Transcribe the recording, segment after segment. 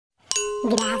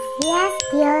Gracias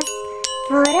Dios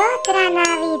por otra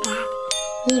Navidad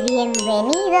y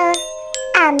bienvenidos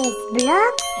a mis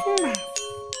vlogs más.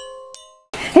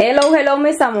 Hello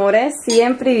mis amores,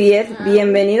 siempre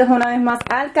bienvenidos una vez más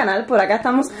al canal. Por acá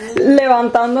estamos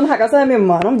levantándonos a casa de mi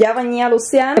hermano. Ya bañé a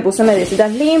Luciana, le puse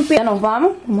mediecitas limpias. Ya nos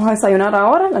vamos a desayunar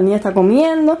ahora. La niña está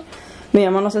comiendo. Mi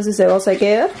mamá no sé si se va o se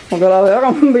queda, porque la veo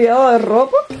cambiado de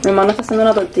ropa. Mi hermano está haciendo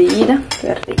una tortillita.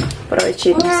 Qué rico,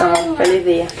 provechito mis amores, feliz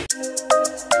día.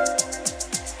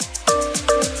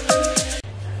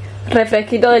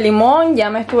 Refresquito de limón, ya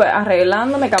me estuve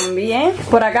arreglando, me cambié.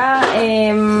 Por acá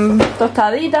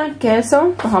tostadita,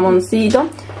 queso, jamoncito,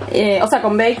 o sea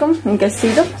con bacon, un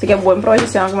quesito. Así que buen provecho,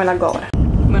 se van a comer las cobras.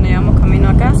 Bueno, llevamos camino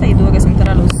a casa y tuve que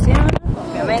sentar a Luciana,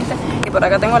 obviamente. Y por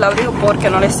acá tengo el abrigo porque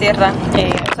no le cierra,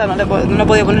 o sea, no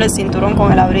podía poner el cinturón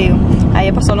con el abrigo.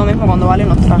 Ahí pasó lo mismo cuando Vale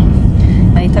nos trajo.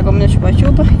 Ahí está comiendo chupa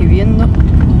chupas y viendo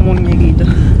muñequitos.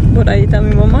 Por ahí está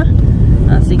mi mamá.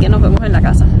 Así que nos vemos en la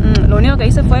casa. Lo único que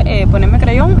hice fue ponerme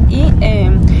crayón y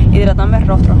hidratarme el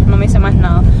rostro. No me hice más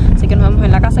nada. Así que nos vemos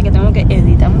en la casa, que tengo que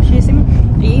editar muchísimo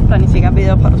y planificar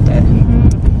videos para ustedes.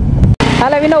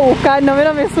 Ale vino a buscarnos,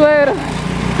 mira mi suegro.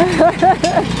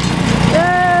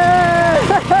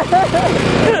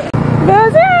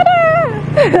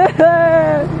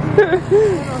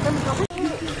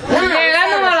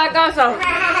 Llegando a la casa.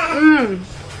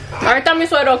 Ahí está mi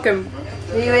suegro que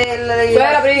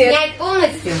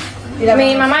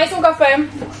mi mamá hizo un café.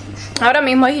 Ahora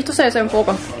mismo ahí esto se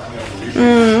desenfoca.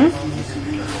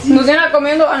 Luciana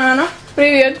comiendo banana.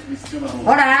 Привет.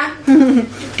 Hola.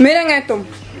 Miren esto.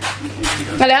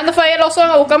 Alejandro fue ayer a Lozón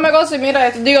a buscarme cosas y mira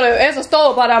esto. Dígale, eso es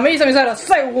todo para mí. Se me dice,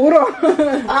 seguro.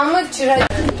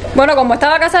 Bueno, como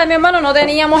estaba a casa de mi hermano, no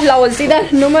teníamos la bolsita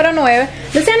número 9.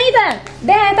 Lucianita,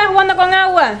 deja de estar jugando con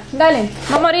agua. Dale,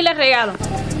 vamos a abrirle el regalo.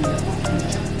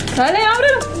 Dale,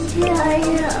 ábrelo.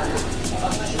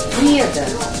 Mierda.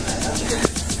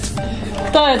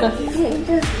 Todo esto.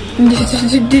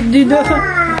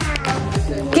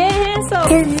 ¿Qué es eso?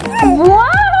 ¡Wow!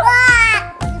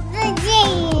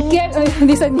 ¿Qué?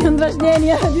 Dice,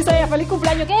 dice ella, feliz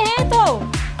cumpleaños. ¿Qué es esto?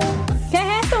 ¿Qué es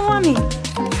esto, mami?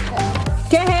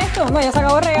 ¿Qué es esto? No, ya se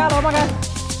acabó el regalo, vamos acá.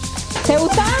 ¿Te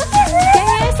gusta? ¿Qué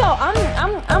es eso?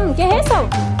 ¿Qué es eso?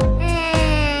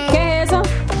 ¿Qué es eso?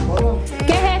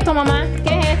 ¿Qué es esto, mamá?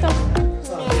 ¿Qué es esto?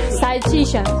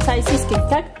 Salchicha, salsiski,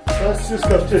 ¿tak?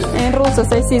 En ruso,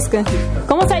 salsiska.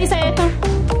 ¿Cómo se dice esto?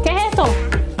 ¿Qué es esto?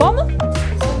 ¿Cómo?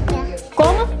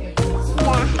 ¿Cómo?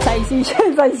 Salchicha,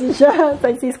 salchicha,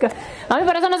 salsiska. Mami,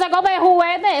 pero eso no se come de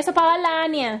juguete, eso es para darle a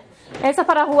Ania. Eso es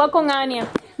para jugar con Ania.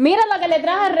 Mira lo que le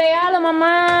traje el regalo,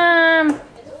 mamá.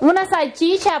 Una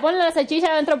salchicha, ponle la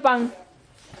salchicha dentro del pan.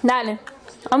 Dale.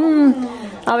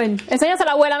 A ver, enséñase a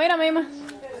la abuela, mira, misma.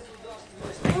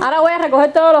 Ahora voy a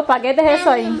recoger todos los paquetes eso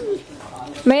ahí.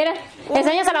 Mira,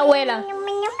 enséñase a la abuela.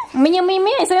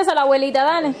 Enséñase a la abuelita,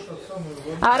 dale.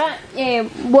 Ahora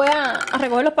voy a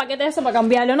recoger los paquetes eso para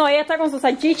cambiarlo. No, ella está con su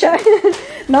salchicha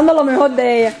dando lo mejor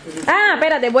de ella. Ah,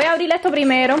 espérate, voy a abrir esto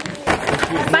primero.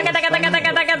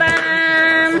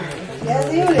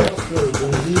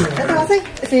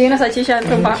 Sí, una salchicha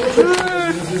dentro de un pan.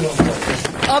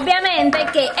 Obviamente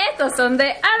que estos son de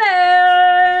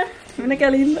Ale. Mira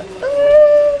qué lindo.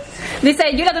 Dice,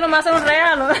 Julia, tú no me vas a hacer un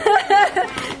regalo.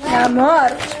 Mi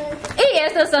amor. Y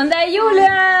estos son de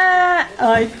Julia.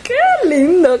 Ay, qué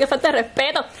lindo, qué falta de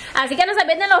respeto. Así que no se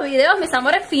pierdan los videos, mis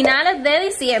amores, finales de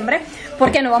diciembre,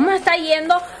 porque nos vamos a estar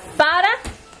yendo para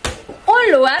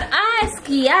un lugar a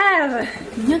esquiar.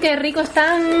 Mira qué rico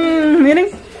están. Miren,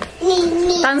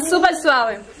 están súper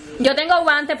suaves. Yo tengo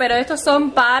guantes, pero estos son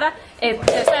para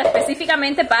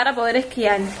específicamente para poder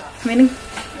esquiar. Miren.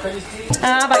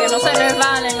 Ah, para que no se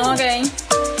resbalen, ok.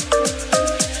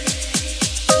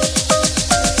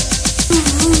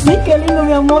 Ay, qué lindo,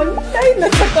 mi amor. Ay,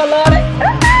 nuestros colores.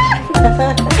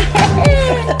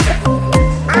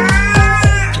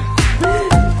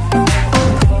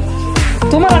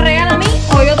 ¿Tú me lo regalas a mí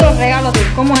o yo te lo regalo a ti?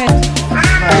 ¿Cómo es esto?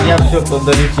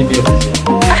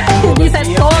 Dice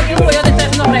todo tiempo yo te estoy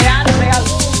haciendo regalos.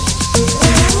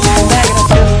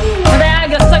 No te hagas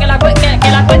gracioso, que la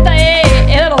cuenta es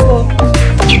de los dos.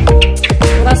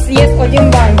 Así es, oye,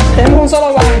 en banco. Tenemos un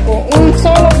solo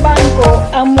banco,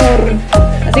 amor.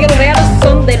 Así que los regalos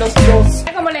son de los dos.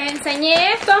 Como les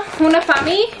enseñé esto, uno es para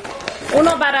mí,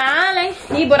 uno para Ale.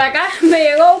 Y por acá me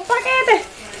llegó un paquete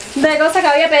de cosas que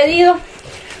había pedido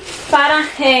para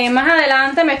más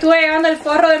adelante. Me estuve llegando el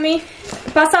forro de mi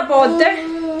pasaporte.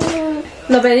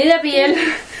 Lo pedí de piel.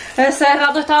 Ese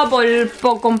rato estaba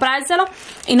por comprárselo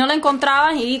y no lo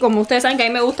encontraba. Y como ustedes saben que a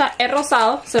mí me gusta el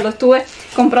rosado, se lo estuve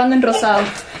comprando en rosado.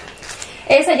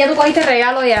 Ese ya tú cogiste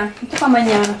regalo ya. Esto es para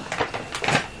mañana.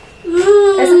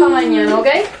 Ese es para mañana, ¿ok?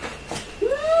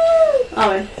 A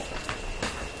ver.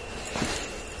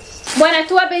 Bueno,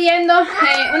 estuve pidiendo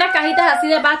unas cajitas así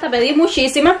de pasta. Pedí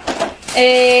muchísimas.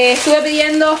 Estuve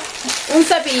pidiendo un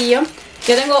cepillo.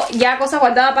 Yo tengo ya cosas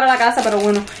guardadas para la casa, pero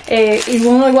bueno, y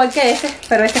uno igual que este,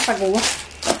 pero este es para Cuba.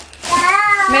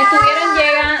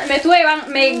 Me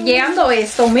estuve llegando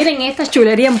esto. Miren esta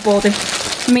chulería en pote.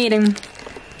 Miren.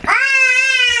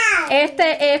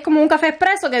 Este es como un café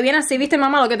expreso que viene así, ¿viste,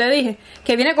 mamá? Lo que te dije.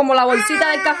 Que viene como la bolsita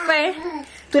del café.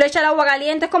 Tú le echas el agua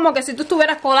caliente. Es como que si tú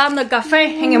estuvieras colando el café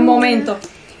en el momento.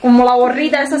 Como la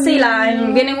borrita es así,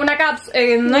 viene en una cápsula,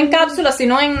 no en cápsula,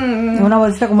 sino en una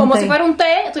bolsita como si fuera un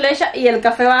té, tú le echas y el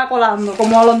café va colando,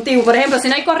 como a lo antiguo. Por ejemplo, si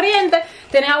no hay corriente,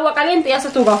 tienes agua caliente y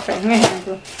haces tu café, un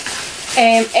ejemplo.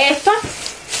 Esto,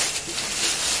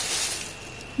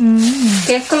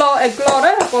 que es el cloro,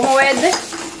 el pomo verde,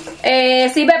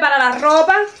 sirve para la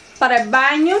ropa, para el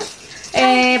baño,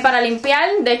 para limpiar.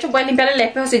 De hecho, puedes limpiar el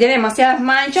espejo si tiene demasiadas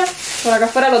manchas. Por acá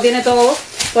afuera lo tiene todo.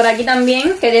 Por aquí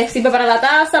también, que sirve para la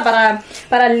taza,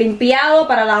 para el limpiado,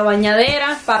 para la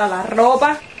bañadera, para la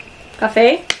ropa,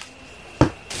 café.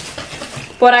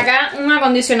 Por acá un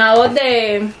acondicionador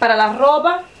para la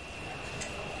ropa.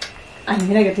 Ay,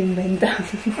 mira que te inventas.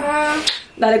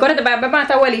 Dale, córrete para ver para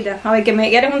esta abuelita. A ver, que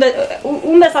eres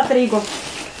un desastrico.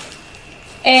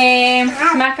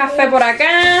 Más café por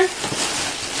acá.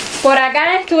 Por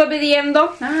acá estuve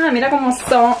pidiendo, mira cómo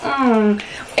son,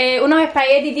 unos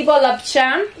espaguetis tipo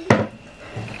lapchan.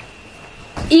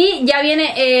 Y ya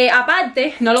viene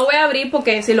aparte, no lo voy a abrir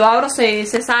porque si lo abro se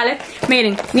sale.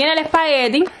 Miren, viene el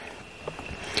espagueti.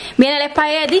 Viene el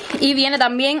espagueti y viene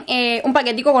también un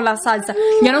paquetico con la salsa.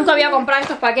 Yo nunca había comprado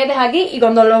estos paquetes aquí y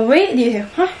cuando los vi dije,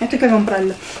 esto hay que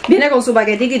comprarlo. Viene con su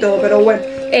paquetito y todo, pero bueno.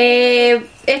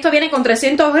 Esto viene con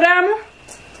 300 gramos.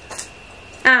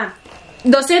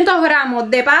 200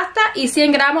 gramos de pasta y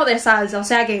 100 gramos de salsa. O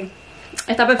sea que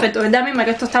está perfecto, ¿verdad, misma?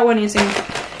 Que esto está buenísimo.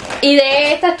 Y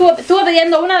de esta estuve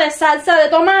pidiendo una de salsa de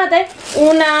tomate,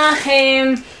 una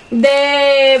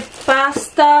de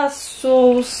pasta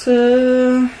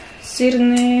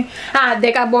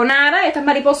de carbonara. Estas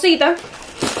maripositas.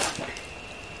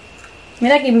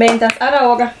 Mira que inventas. Abra la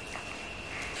boca.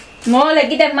 No le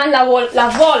quites más las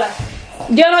bolas.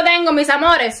 Yo no tengo, mis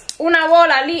amores, una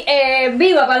bola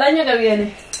viva para el año que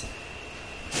viene.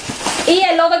 Y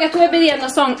el otro que estuve pidiendo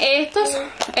son estos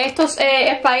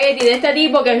espaguetis de este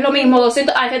tipo, que es lo mismo,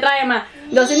 200, este trae más,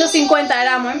 250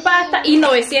 gramos en pasta y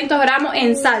 900 gramos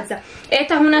en salsa.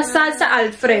 Esta es una salsa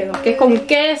Alfredo, que es con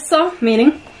queso,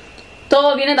 miren.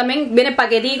 Todo viene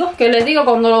paquetico, que les digo,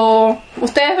 cuando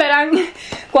ustedes verán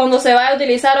cuando se vaya a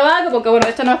utilizar o algo, porque bueno,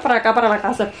 esto no es para acá, para la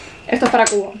casa, esto es para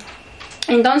Cuba.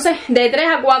 Entonces, de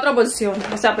 3 a 4 porciones.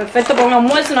 O sea, perfecto para un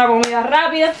almuerzo, una comida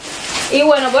rápida. Y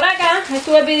bueno, por acá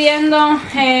estuve pidiendo...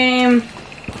 ¿qué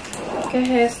es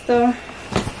esto?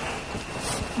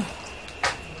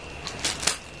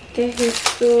 ¿Qué es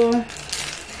esto?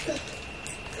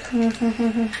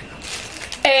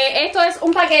 Esto es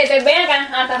un paquete, ven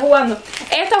acá, está jugando.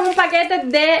 Esto es un paquete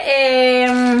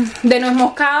de nuez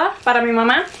moscada para mi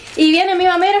mamá. Y viene mi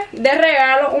mamá, mira, de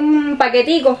regalo un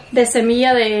paquetico de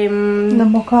semilla de... ¿nuez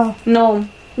moscada? No,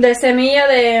 de semilla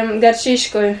de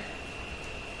archishko.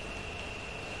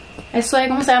 Eso es,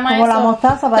 ¿cómo se llama eso? Como la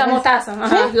mostaza, parece. La mostaza,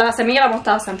 ajá, la semilla de la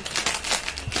mostaza.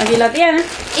 Aquí la tiene.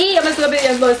 Y yo me estuve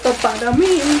pidiendo esto para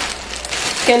mí.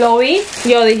 Que lo vi,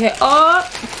 yo dije,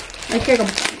 es que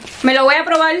me lo voy a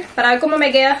probar para ver cómo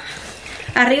me queda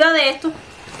arriba de esto.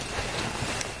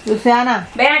 Luciana,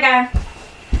 ven acá.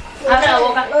 Abre la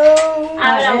boca.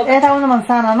 Abre la boca. Esta es una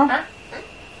manzana, ¿no?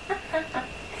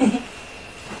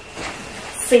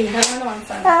 Sí, es una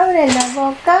manzana. Abre la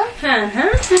boca. Ajá.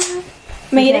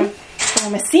 Miren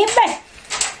cómo me sirve.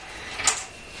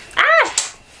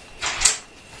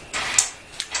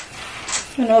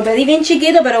 Bueno, lo pedí bien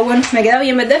chiquito, pero bueno, me queda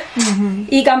bien, ¿verdad?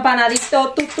 Y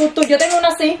campanadito, yo tengo uno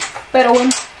así, pero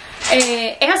bueno.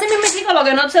 Es así mismo, lo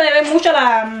que no se debe mucho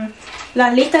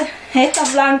las listas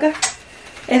estas blancas.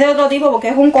 Es de otro tipo porque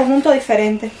es un conjunto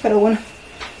diferente, pero bueno.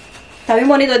 Está bien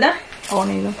bonito, ¿verdad?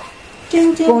 Bonito.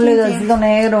 Con un leotardo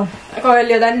negro. Con el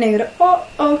leotardo negro.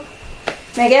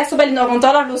 Me queda súper lindo con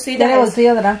todas las lucitas. Tiene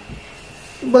bolsillo atrás.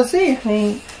 ¿Bolsillo?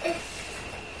 Sí.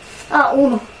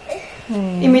 Uno.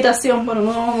 Imitación, bueno,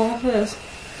 no sé eso.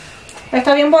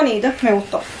 Está bien bonito, me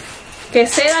gustó. Que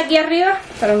seda aquí arriba,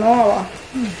 pero no abajo.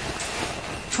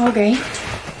 Ok.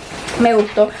 Me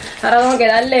gustó. Ahora tengo que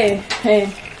darle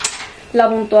la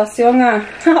puntuación a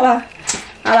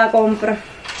la compra.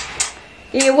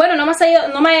 Y bueno, no me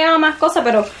ha llegado más cosas,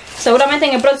 pero seguramente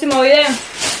en el próximo video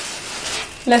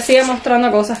les sigue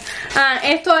mostrando cosas. Ah,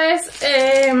 esto es...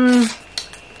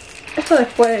 esto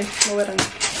después lo verán.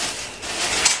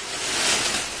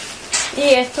 Y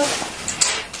esto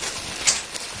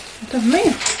es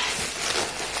mío.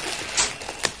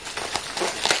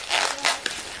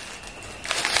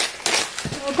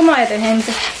 Como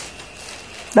detergente.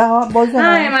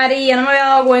 Ay, María, no me había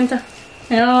dado cuenta.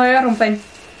 No lo voy a romper.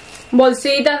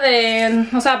 Bolsitas de,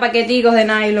 o sea, paqueticos de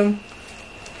nylon.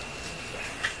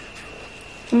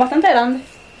 Son bastante grandes.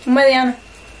 Son medianas.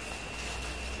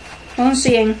 Son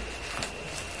 100.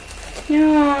 Yo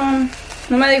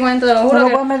no me di cuenta, te lo juro. ¿No lo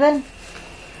que... puedes meter?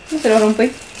 No se lo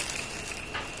rompí.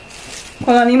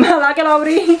 Con la animada que lo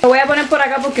abrí. Lo voy a poner por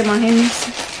acá porque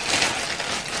imagínense.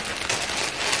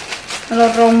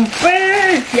 Lo rompí.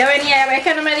 Ya venía, es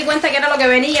que no me di cuenta que era lo que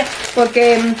venía.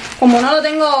 Porque como no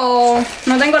tengo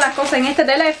las cosas en este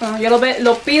teléfono, yo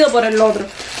lo pido por el otro.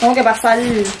 Tengo que pasar.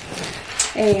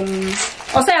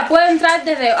 O sea, puedo entrar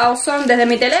desde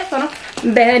mi teléfono,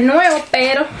 desde el nuevo,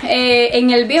 pero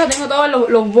en el viejo tengo todos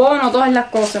los bonos, todas las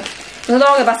cosas. Entonces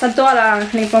tengo que pasar toda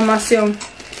la información.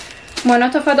 Bueno,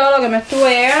 esto fue todo lo que me estuvo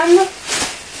llegando.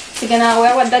 Así que nada, voy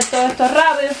a guardar todo esto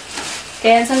rápido. Que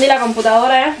ya encendí la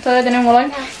computadora ya. Esto debe tener un olor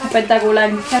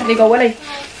espectacular. Qué rico huele.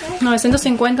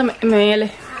 950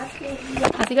 ml.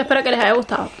 Así que espero que les haya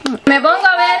gustado. Me pongo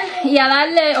a ver y a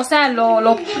darle, o sea,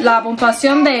 la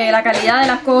puntuación de la calidad de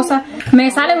las cosas. Me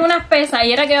salen unas pesas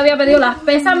y era que yo había pedido las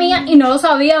pesas mías y no lo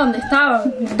sabía dónde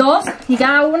estaban. 2 y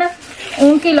cada una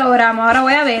 1 kilogramo. Ahora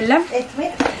voy a verla.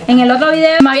 En el otro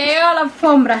video me había llegado la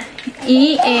alfombra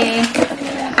y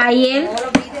ayer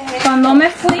cuando me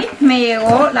fui me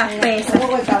llegó las pesas.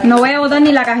 No voy a botar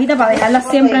ni la cajita para dejarlas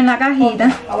siempre en la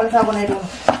cajita.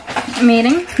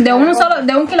 Miren, de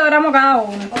 1 kilogramo cada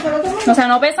uno. O sea,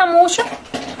 no pesa mucho,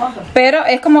 pero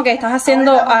es como que estás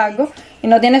haciendo algo y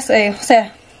no tienes, o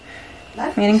sea,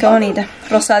 miren qué bonita,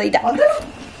 rosadita.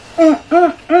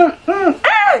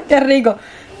 Qué rico.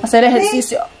 Hacer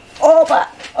ejercicio. Opa,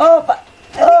 opa,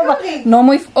 opa. No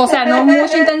muy, o sea, no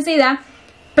mucha intensidad.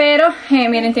 Pero,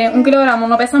 miren, tiene 1 kilogramo,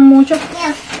 no pesan mucho.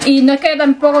 Y no es que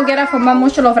tampoco quiera formar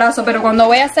mucho los brazos, pero cuando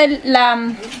voy a hacer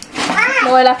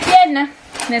lo de las piernas,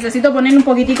 necesito poner un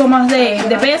poquitico más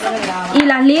de peso. Y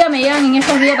las ligas me llegan en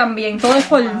estos días también. Todo es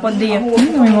por día.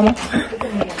 Mi mamá.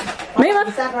 Mira,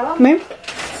 mira.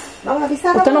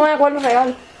 Usted no va a coger los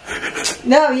regalos.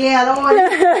 No, vieja, no voy.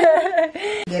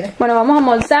 Bueno, vamos a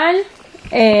almorzar.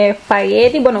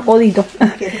 Espagueti, bueno, codito,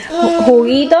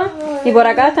 juguito, y por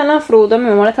acá están las frutas. Mi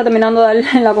mamá está terminando de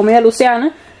dar la comida a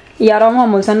Luciana y ahora vamos a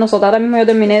almorzar nosotros. Ahora mismo yo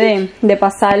terminé de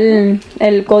pasar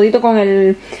el codito con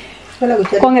el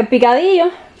picadillo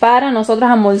para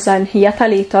nosotras almorzar y ya está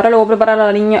listo. Ahora le voy a preparar a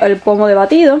la niña el pomo de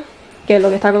batido, que lo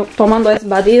que está tomando es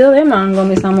batido de mango,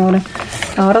 mis amores.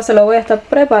 Ahora se lo voy a estar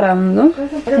preparando.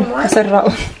 Está cerrado.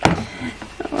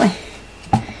 Ay.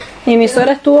 Y mi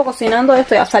suegra estuvo cocinando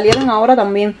esto, ya salieron ahora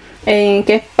también, que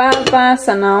es papa,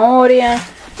 zanahoria,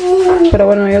 pero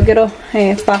bueno, yo quiero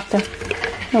pasta.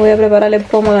 Le voy a preparar el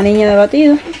pomo a la niña de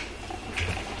batido,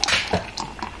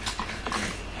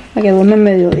 para que duerme en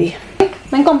mediodía.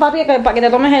 Ven con papi para que te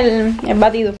tomes el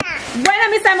batido. Bueno,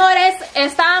 mis amores,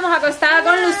 estábamos acostadas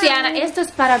con Luciana. Esto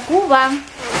es para Cuba.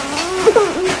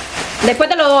 Después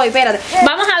te lo doy, espérate.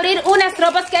 Vamos a abrir unas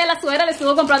ropas que la suegra le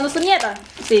estuvo comprando a su nieta.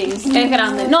 Sí, es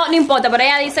grande. No importa, pero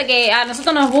ella dice que a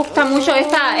nosotros nos gusta mucho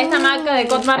esta marca de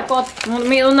Cot Marcot.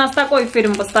 Mide un taco y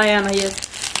firme, pues está llena y eso.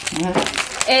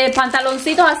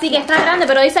 Pantaloncitos así que está grande,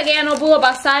 pero dice que ella no pudo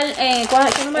pasar.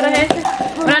 ¿Qué número es este?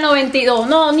 Una 92.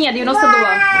 No, niente, no se tuvo.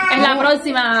 Es la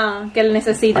próxima que le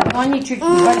necesita.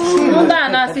 No da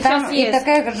nada, si así es.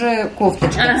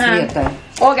 Ajá.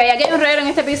 Ok, aquí hay un reguero en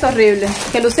este piso horrible.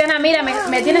 Que Luciana, mira,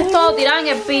 me tienes todo tirado en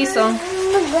el piso.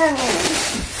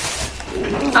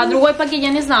 A другой пакет я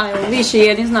не знаю. Видишь,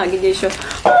 я не знаю, где еще.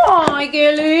 Ay,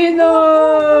 qué lindo.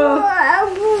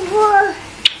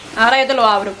 Ahora yo te lo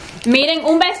abro. Miren,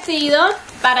 un vestido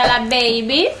para la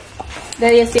baby de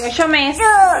 18 meses.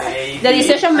 De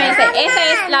 18 meses. Esa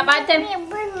es la parte.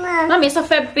 Mami, eso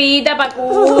fue pita para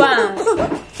Cuba.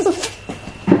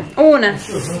 Una.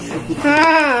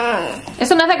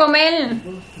 Eso no es de comer.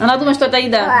 No, tú me estás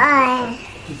tallita.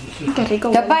 Qué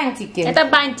rico. Esta es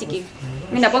bantiki.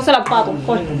 Mira, pónsela al pato.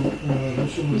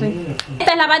 Sí.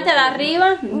 Esta es la parte de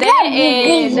arriba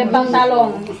del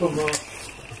pantalón.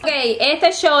 Ok,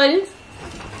 este short.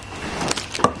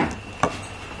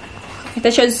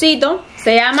 Este shortcito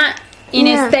se llama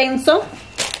inextenso.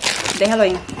 Déjalo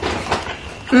ahí.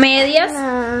 Medias.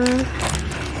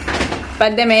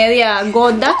 Par de media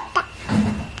gorda.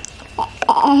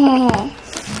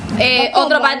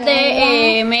 otra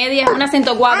parte media, una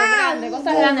 104 grande,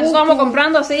 cosas grandes. Nosotros vamos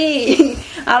comprando así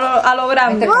a lo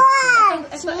grande.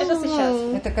 Esto sí ya.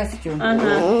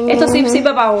 Ajá. Esto sí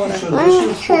sirve para ahora.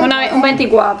 Un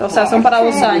 24, o sea, son para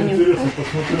 2 años.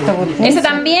 Ese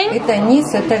también.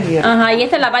 Ajá, y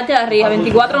esta es la parte de arriba,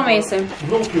 24 meses.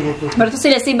 Pero esto sí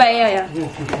le sirve a ella ya.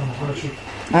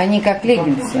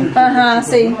 Ajá,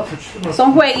 sí.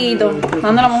 Son jueguitos.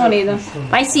 Dando la más bonita.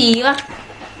 Ay, sí, iba.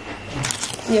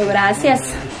 Yo, gracias.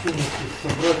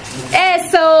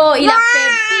 Eso, y las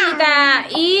pepitas.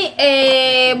 Y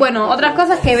bueno, otras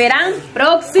cosas que verán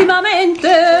próximamente.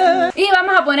 Y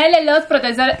vamos a ponerle los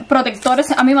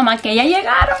protectores a mi mamá, que ya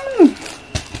llegaron.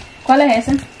 ¿Cuál es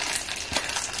ese?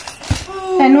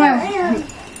 El nuevo.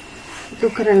 ¿Tú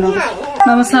crees no?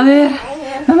 Vamos a ver.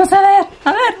 Vamos a ver.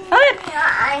 A ver.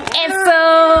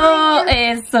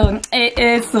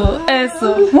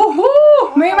 Eso.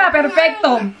 Mima,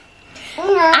 perfecto.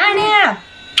 Ania.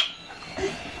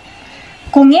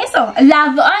 Con eso,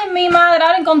 las dos. Ay, mi madre,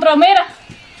 ahora encontró, mira.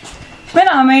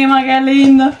 Mira, Mima, qué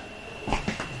linda.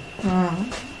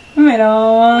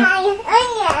 Mira.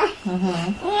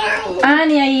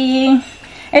 Ania, y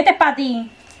este es para ti.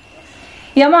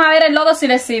 Y vamos a ver el lodo si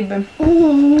le sirve.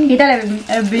 Quítale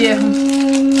el viejo.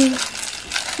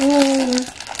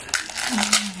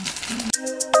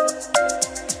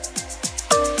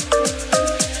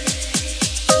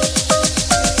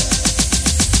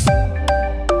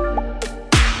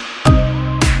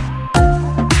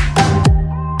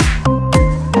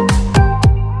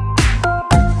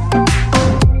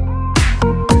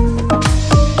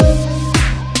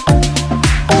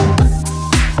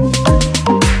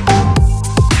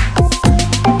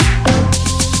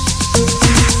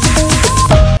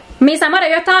 Mis amores,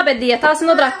 yo estaba perdida, estaba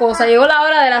haciendo otras cosas. Llegó la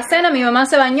hora de la cena, mi mamá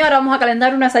se bañó. Ahora vamos a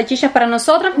calentar unas salchichas para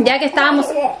nosotras, ya que estábamos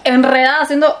enredadas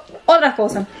haciendo otras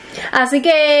cosas. Así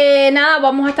que nada,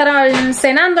 vamos a estar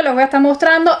cenando, les voy a estar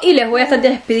mostrando y les voy a estar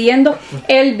despidiendo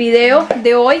el video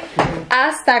de hoy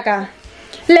hasta acá.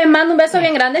 Les mando un beso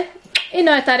bien grande y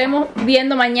nos estaremos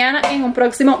viendo mañana en un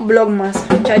próximo vlog más.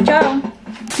 Chao, chao.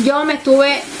 Yo me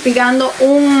estuve picando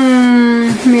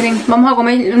miren, vamos a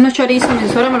comer unos chorizos. Mi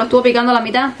suegra me lo estuvo picando a la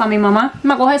mitad para mi mamá.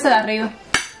 Me coge ese de arriba.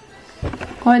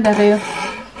 Coge el de arriba.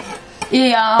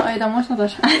 Y estamos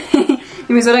nosotros.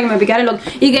 Y mi suegra que me picara el otro.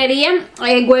 Y querían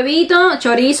huevito,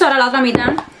 chorizo, ahora la otra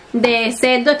mitad de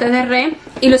cerdo, este es de res.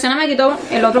 Y Luciana me quitó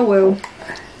el otro huevo.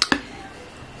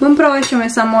 Buen provecho,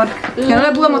 mis amor. Que no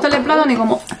le pude mostrar el plato ni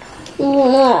como.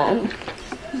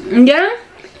 ¿Ya?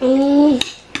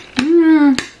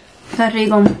 Está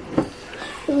rico.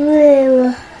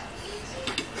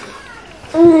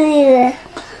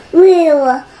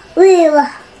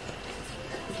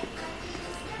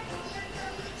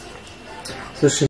 Слушай,